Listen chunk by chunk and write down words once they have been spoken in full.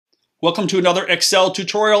Welcome to another Excel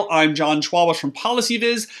tutorial. I'm John Schwabish from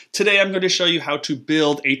PolicyViz. Today I'm going to show you how to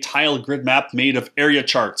build a tile grid map made of area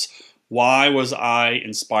charts. Why was I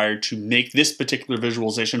inspired to make this particular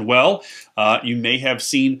visualization? Well, you may have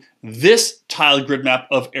seen this tile grid map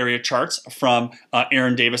of area charts from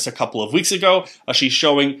Erin Davis a couple of weeks ago. She's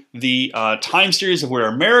showing the time series of where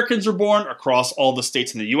Americans were born across all the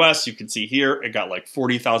states in the US. You can see here it got like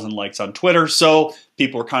 40,000 likes on Twitter, so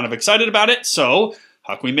people were kind of excited about it. So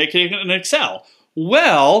how can we make it in Excel?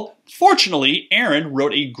 Well, fortunately, Erin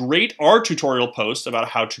wrote a great R tutorial post about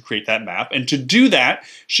how to create that map. And to do that,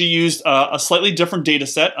 she used a slightly different data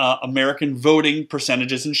set, American voting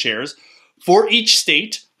percentages and shares, for each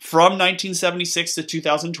state from 1976 to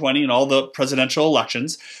 2020 and all the presidential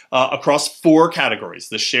elections across four categories: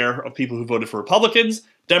 the share of people who voted for Republicans,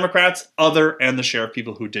 Democrats, other, and the share of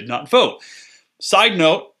people who did not vote. Side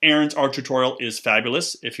note, Erin's R tutorial is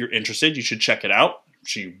fabulous. If you're interested, you should check it out.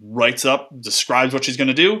 She writes up, describes what she's going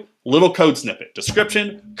to do, little code snippet,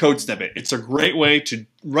 description, code snippet. It's a great way to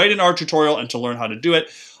write an R tutorial and to learn how to do it.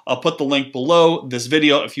 I'll put the link below this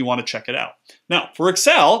video if you want to check it out. Now, for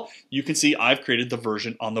Excel, you can see I've created the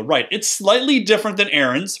version on the right. It's slightly different than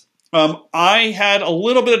Erin's. I had a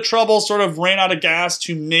little bit of trouble, sort of ran out of gas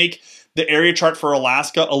to make the area chart for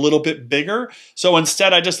Alaska a little bit bigger. So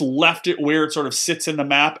instead, I just left it where it sort of sits in the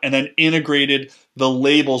map and then integrated the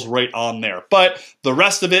labels right on there. But the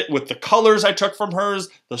rest of it, with the colors I took from hers,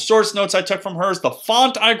 the source notes I took from hers, the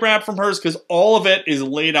font I grabbed from hers, because all of it is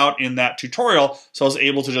laid out in that tutorial. So I was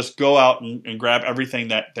able to just go out and grab everything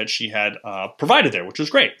that she had provided there, which was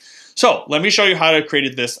great. So let me show you how I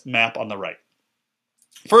created this map on the right.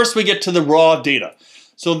 First, we get to the raw data.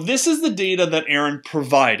 So this is the data that Erin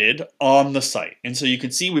provided on the site. And so you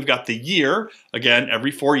can see we've got the year, again,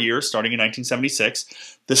 every 4 years, starting in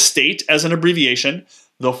 1976, the state as an abbreviation,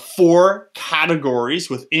 the four categories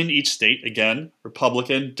within each state, again,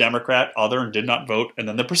 Republican, Democrat, other, and did not vote, and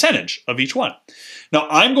then the percentage of each one. Now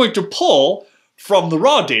I'm going to pull from the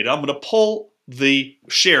raw data, I'm going to pull the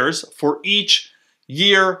shares for each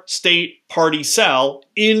year, state, party cell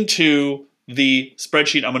into the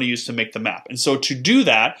spreadsheet I'm going to use to make the map. And so to do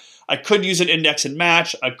that, I could use an index and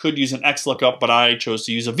match, I could use an XLOOKUP, but I chose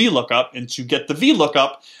to use a VLOOKUP. And to get the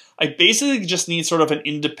VLOOKUP, I basically just need sort of an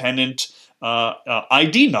independent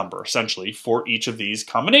ID number, essentially, for each of these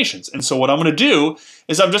combinations. And so what I'm going to do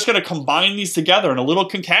is I'm just going to combine these together in a little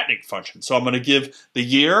concatenate function. So I'm going to give the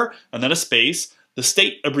year and then a space, the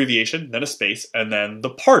state abbreviation, then a space, and then the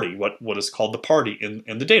party, what is called the party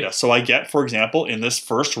in the data. So I get, for example, in this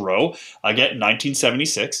first row, I get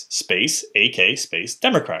 1976 space AK space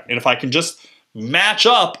Democrat. And if I can just match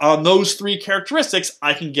up on those three characteristics,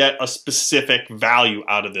 I can get a specific value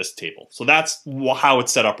out of this table. So that's how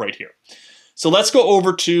it's set up right here. So let's go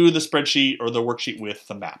over to the spreadsheet or the worksheet with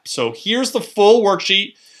the map. So here's the full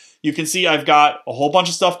worksheet. You can see I've got a whole bunch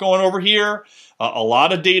of stuff going over here, a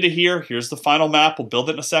lot of data here. Here's the final map. We'll build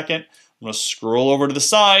it in a second. I'm going to scroll over to the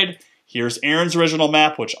side. Here's Erin's original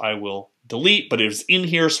map, which I will delete, but it was in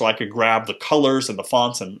here so I could grab the colors and the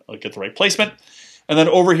fonts and get the right placement. And then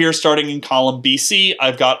over here, starting in column BC,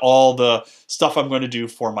 I've got all the stuff I'm going to do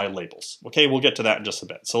for my labels. Okay, we'll get to that in just a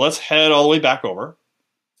bit. So let's head all the way back over.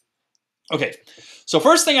 Okay, so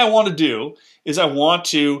first thing I want to do is I want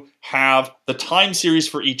to have the time series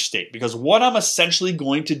for each state, because what I'm essentially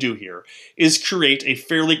going to do here is create a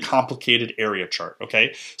fairly complicated area chart,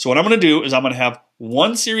 okay? So what I'm going to do is I'm going to have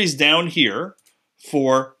one series down here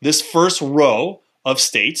for this first row of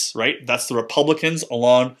states, right? That's the Republicans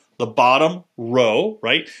along the bottom row,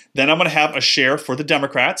 right? Then I'm going to have a share for the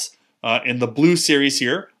Democrats in the blue series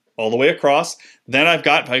here all the way across. Then I've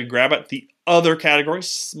got, if I grab it, the other category,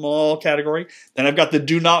 small category. Then I've got the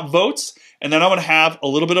do not votes. And then I'm going to have a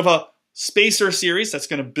little bit of a spacer series that's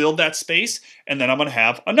going to build that space. And then I'm going to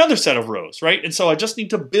have another set of rows, right? And so I just need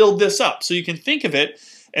to build this up. So you can think of it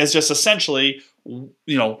as just essentially,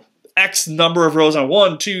 you know, X number of rows on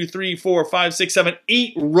 1, 2, 3, 4, 5, 6, 7,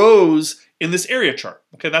 8 rows in this area chart.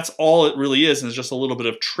 Okay, that's all it really is. And it's just a little bit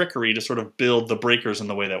of trickery to sort of build the breakers in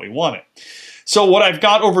the way that we want it. So what I've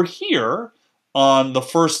got over here on the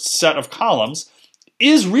first set of columns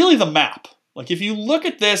is really the map. Like if you look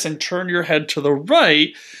at this and turn your head to the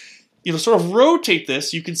right, you know, sort of rotate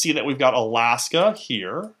this, you can see that we've got Alaska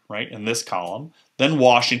here, right, in this column, then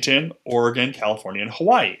Washington, Oregon, California, and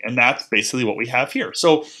Hawaii. And that's basically what we have here.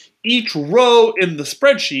 So each row in the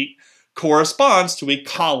spreadsheet corresponds to a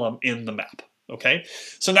column in the map, okay?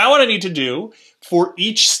 So now what I need to do for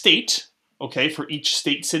each state, okay, for each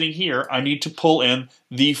state sitting here, I need to pull in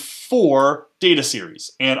the 4 data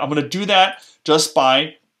series. And I'm going to do that just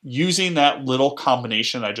by using that little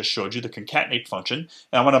combination I just showed you, the concatenate function,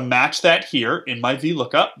 and I'm going to match that here in my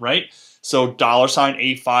VLOOKUP, right? So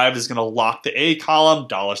 $A5 is going to lock the A column,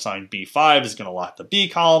 $B5 is going to lock the B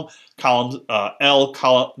column,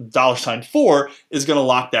 $4 is going to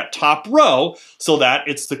lock that top row, so that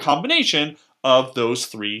it's the combination of those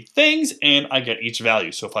three things, and I get each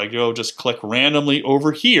value. So if I go just click randomly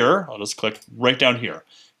over here, I'll just click right down here.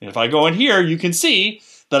 And if I go in here, you can see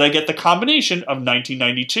that I get the combination of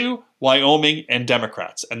 1992, Wyoming, and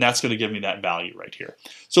Democrats. And that's going to give me that value right here.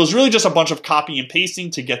 So it's really just a bunch of copy and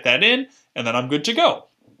pasting to get that in, and then I'm good to go.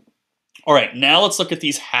 All right, now let's look at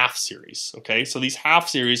these half series. Okay, so these half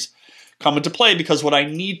series come into play because what I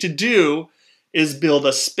need to do is build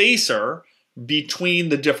a spacer between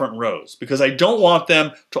the different rows, because I don't want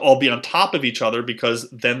them to all be on top of each other, because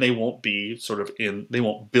then they won't be they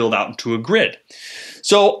won't build out into a grid.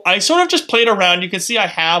 So I sort of just played around. You can see I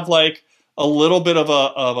have like a little bit of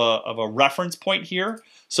a reference point here.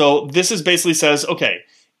 So this is basically says, okay,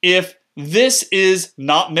 if this is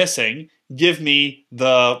not missing, give me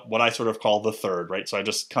what I sort of call the third, right? So I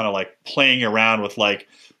just kind of like playing around with like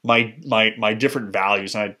my different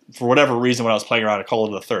values, and for whatever reason when I was playing around I call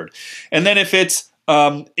it the third. And then if it's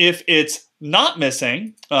not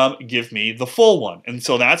missing, give me the full one. And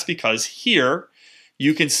so that's because here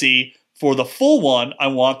you can see for the full one I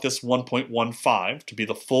want this 1.15 to be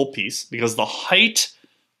the full piece, because the height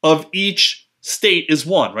of each state is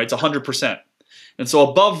 1, right? It's 100%. And so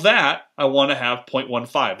above that, I want to have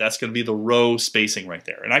 0.15. That's going to be the row spacing right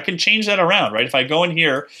there. And I can change that around, right? If I go in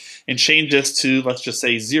here and change this to, let's just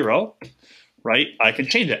say 0, right? I can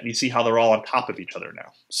change it. And you see how they're all on top of each other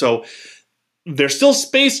now. So they're still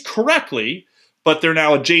spaced correctly, but they're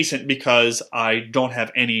now adjacent because I don't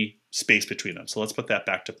have any space between them. So let's put that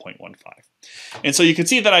back to 0.15. And so you can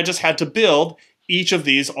see that I just had to build each of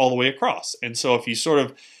these all the way across. And so if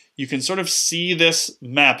you can sort of see this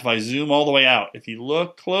map. If I zoom all the way out, if you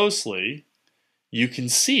look closely, you can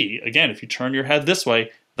see, again, if you turn your head this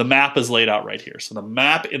way, the map is laid out right here. So the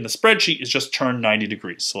map in the spreadsheet is just turned 90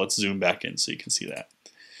 degrees. So let's zoom back in so you can see that.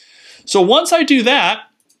 So once I do that,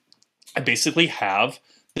 I basically have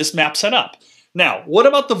this map set up. Now, what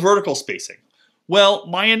about the vertical spacing? Well,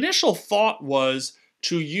 my initial thought was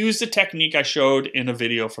to use the technique I showed in a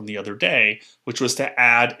video from the other day, which was to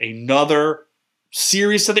add another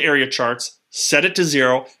series to the area charts, set it to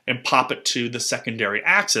 0, and pop it to the secondary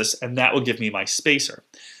axis, and that will give me my spacer.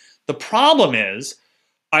 The problem is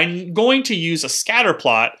I'm going to use a scatter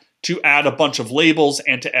plot to add a bunch of labels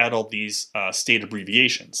and to add all these state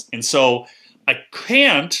abbreviations. And so I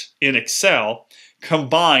can't, in Excel,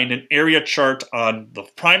 combine an area chart on the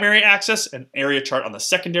primary axis, an area chart on the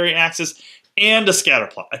secondary axis, and a scatter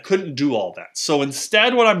plot. I couldn't do all that. So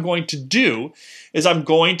instead what I'm going to do is I'm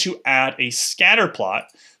going to add a scatter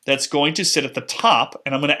plot that's going to sit at the top,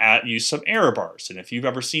 and I'm going to use some error bars. And if you've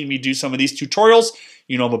ever seen me do some of these tutorials,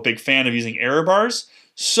 you know I'm a big fan of using error bars.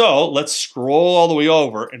 So let's scroll all the way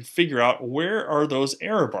over and figure out where are those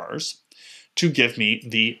error bars to give me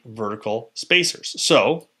the vertical spacers.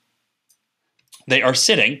 So they are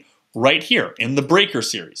sitting right here in the breaker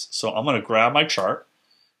series. So I'm going to grab my chart,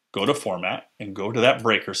 go to Format, and go to that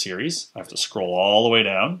breaker series. I have to scroll all the way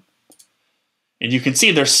down. And you can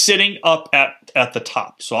see they're sitting up at the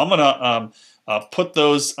top. So I'm going to put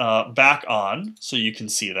those back on so you can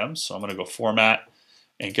see them. So I'm going to go Format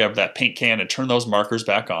and grab that paint can and turn those markers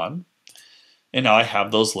back on. And now I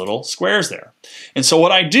have those little squares there. And so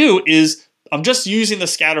what I do is I'm just using the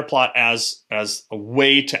scatter plot as a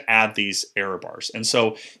way to add these error bars. And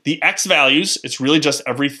so the X values, it's really just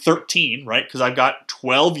every 13, right? Because I've got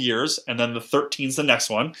 12 years, and then the 13 is the next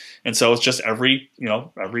one. And so it's just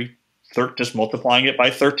just multiplying it by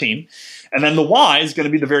 13. And then the Y is going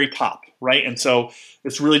to be the very top, right? And so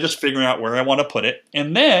it's really just figuring out where I want to put it.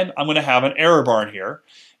 And then I'm going to have an error bar in here.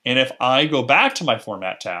 And if I go back to my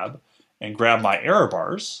Format tab and grab my error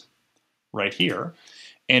bars right here,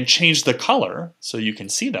 and change the color so you can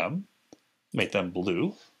see them, make them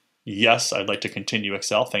blue. Yes, I'd like to continue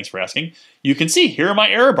Excel, thanks for asking. You can see here are my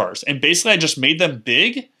error bars, and basically I just made them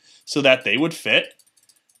big so that they would fit,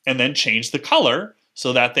 and then change the color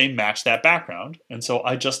so that they match that background. And so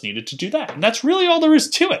I just needed to do that. And that's really all there is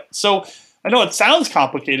to it. So I know it sounds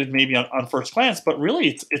complicated maybe on first glance, but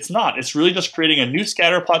really it's not. It's really just creating a new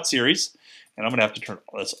scatter plot series, and I'm gonna have to turn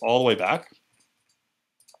this all the way back.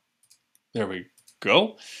 There we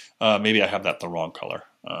go. Maybe I have that the wrong color.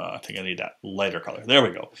 I think I need that lighter color. There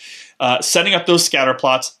we go. Setting up those scatter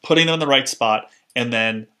plots, putting them in the right spot, and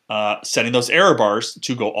then setting those error bars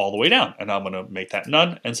to go all the way down. And I'm going to make that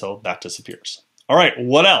none, and so that disappears. All right,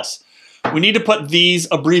 what else? We need to put these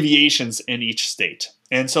abbreviations in each state.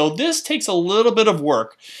 And so this takes a little bit of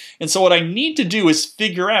work. And so what I need to do is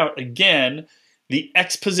figure out, again, the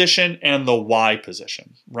X position and the Y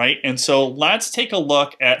position, right? And so let's take a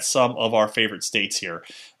look at some of our favorite states here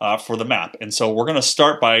for the map. And so we're gonna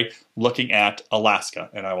start by looking at Alaska,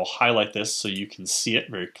 and I will highlight this so you can see it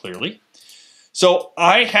very clearly. So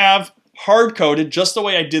I have hard-coded, just the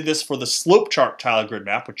way I did this for the slope chart tile grid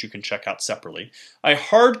map, which you can check out separately. I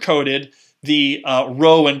hard-coded the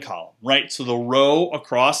row and column, right? So the row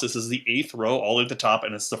across, this is the 8th row all the way at the top,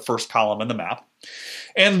 and it's the first column in the map.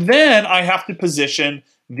 And then I have to position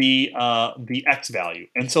the X value.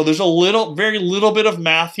 And so there's a very little bit of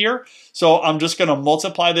math here. So I'm just gonna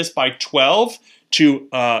multiply this by 12 to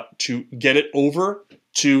get it over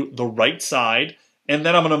to the right side. And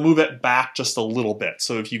then I'm gonna move it back just a little bit.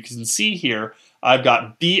 So if you can see here, I've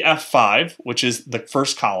got BF5, which is the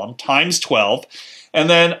first column, times 12. And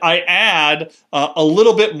then I add a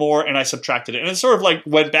little bit more and I subtracted it. And it sort of like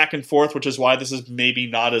went back and forth, which is why this is maybe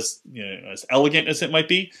not as, as elegant as it might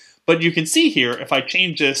be. But you can see here, if I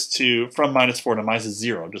change this from -4 to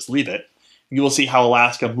 -0, just leave it, you will see how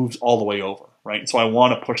Alaska moves all the way over, right? So I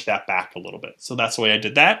want to push that back a little bit. So that's the way I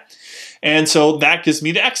did that. And so that gives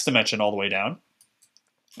me the X dimension all the way down.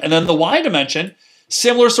 And then the Y dimension,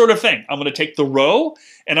 similar sort of thing. I'm going to take the row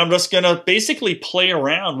and I'm just going to basically play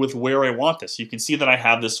around with where I want this. You can see that I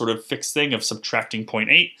have this sort of fixed thing of subtracting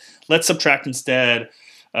 0.8. Let's subtract instead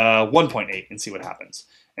 1.8 and see what happens.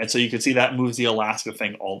 And so you can see that moves the Alaska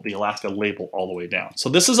thing, the Alaska label all the way down. So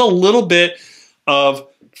this is a little bit of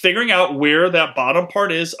figuring out where that bottom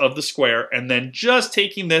part is of the square and then just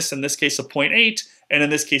taking this, in this case a 0.8, and in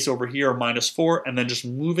this case over here a -4, and then just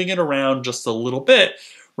moving it around just a little bit.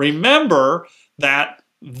 Remember that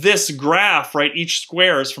this graph, right, each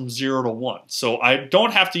square is from 0 to 1. So I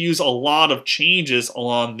don't have to use a lot of changes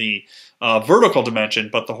along the vertical dimension,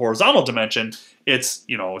 but the horizontal dimension, it's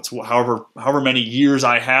however many years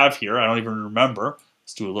I have here. I don't even remember.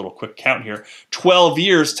 Let's do a little quick count here. 12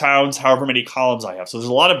 years times however many columns I have. So there's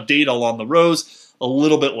a lot of data along the rows, a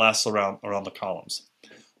little bit less around the columns.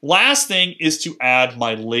 Last thing is to add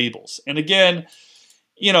my labels. And again,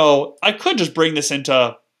 I could just bring this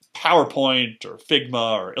into PowerPoint or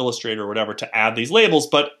Figma or Illustrator or whatever to add these labels,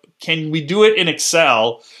 but can we do it in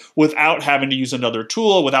Excel without having to use another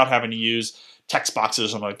tool, without having to use text boxes or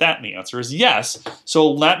something like that? And the answer is yes.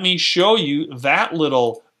 So let me show you that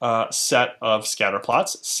little set of scatter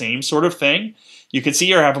plots. Same sort of thing. You can see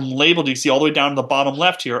here I have them labeled. You can see all the way down to the bottom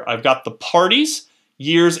left here, I've got the parties,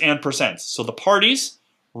 years, and percents. So the parties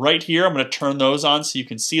right here, I'm going to turn those on so you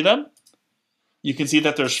can see them. You can see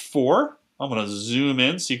that there's 4. I'm going to zoom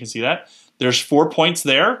in so you can see that. There's 4 points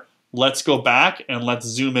there. Let's go back and let's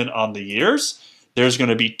zoom in on the years. There's going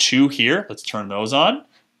to be 2 here. Let's turn those on.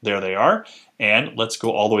 There they are. And let's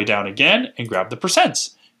go all the way down again and grab the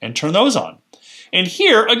percents and turn those on. And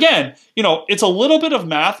here, again, it's a little bit of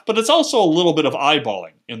math, but it's also a little bit of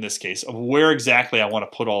eyeballing in this case of where exactly I want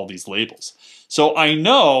to put all these labels. So I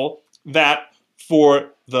know that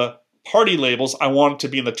for the party labels, I want it to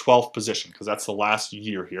be in the 12th position because that's the last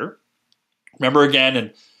year here. Remember again,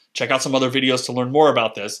 and check out some other videos to learn more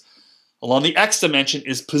about this, along the X dimension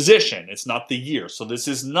is position. It's not the year. So this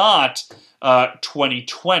is not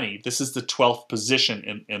 2020. This is the 12th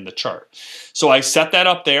position in the chart. So I set that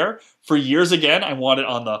up there. For years, again, I want it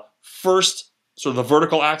on the first, sort of the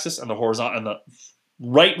vertical axis and the horizontal, and the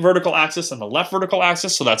right vertical axis and the left vertical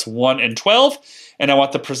axis. So that's 1 and 12. And I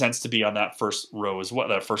want the percents to be on that first row as well,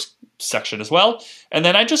 that first section as well. And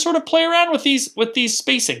then I just sort of play around with these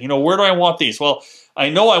spacing. Where do I want these? Well, I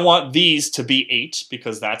know I want these to be 8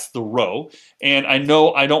 because that's the row. And I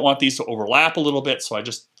know I don't want these to overlap a little bit. So I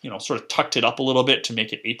just, sort of tucked it up a little bit to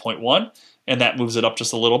make it 8.1. And that moves it up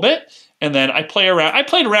just a little bit. And then I play around. I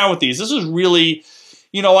played around with these. This is really,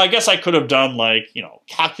 I guess I could have done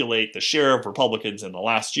calculate the share of Republicans in the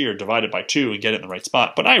last year divided by 2 and get it in the right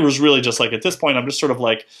spot. But I was really just like, at this point, I'm just sort of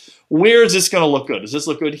like, where is this going to look good? Does this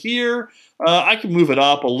look good here? I can move it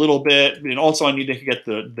up a little bit. And also I need to get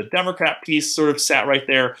the Democrat piece sort of sat right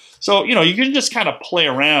there. So, you can just kind of play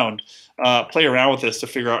around with this to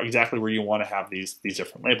figure out exactly where you want to have these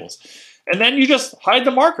different labels. And then you just hide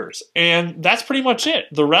the markers. And that's pretty much it.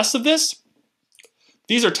 The rest of this,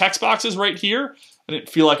 these are text boxes right here. I didn't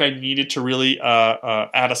feel like I needed to really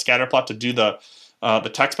add a scatter plot to do the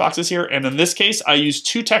text boxes here. And in this case, I use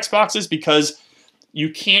 2 text boxes because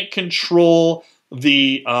you can't control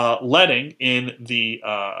the leading in the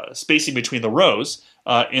spacing between the rows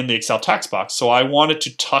in the Excel text box. So I wanted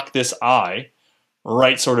to tuck this I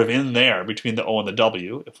right sort of in there between the O and the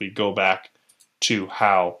W. If we go back to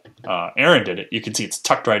how Aaron did it, you can see it's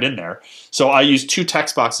tucked right in there. So I use 2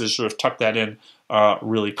 text boxes to sort of tuck that in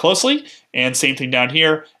really closely. And same thing down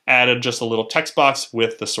here, added just a little text box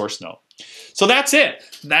with the source node. So that's it.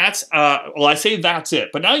 That's, well, I say that's it,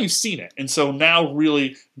 but now you've seen it. And so now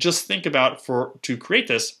really just think about to create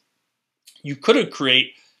this, you could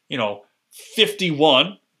create,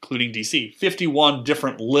 51, including DC, 51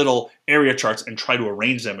 different little area charts and try to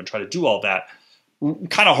arrange them and try to do all that.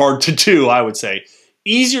 Kind of hard to do, I would say.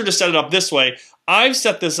 Easier to set it up this way. I've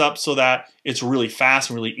set this up so that it's really fast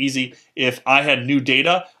and really easy. If I had new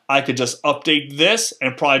data, I could just update this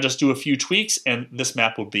and probably just do a few tweaks, and this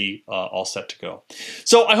map would be all set to go.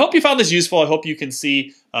 So I hope you found this useful. I hope you can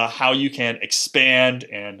see how you can expand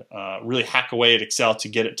and really hack away at Excel to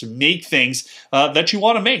get it to make things that you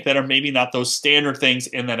want to make that are maybe not those standard things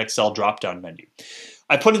in that Excel drop-down menu.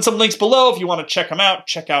 I put in some links below if you want to check them out.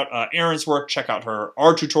 Check out Erin's work, check out her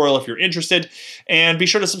R tutorial if you're interested, and be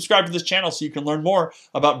sure to subscribe to this channel so you can learn more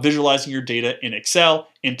about visualizing your data in Excel,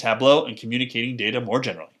 in Tableau, and communicating data more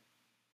generally.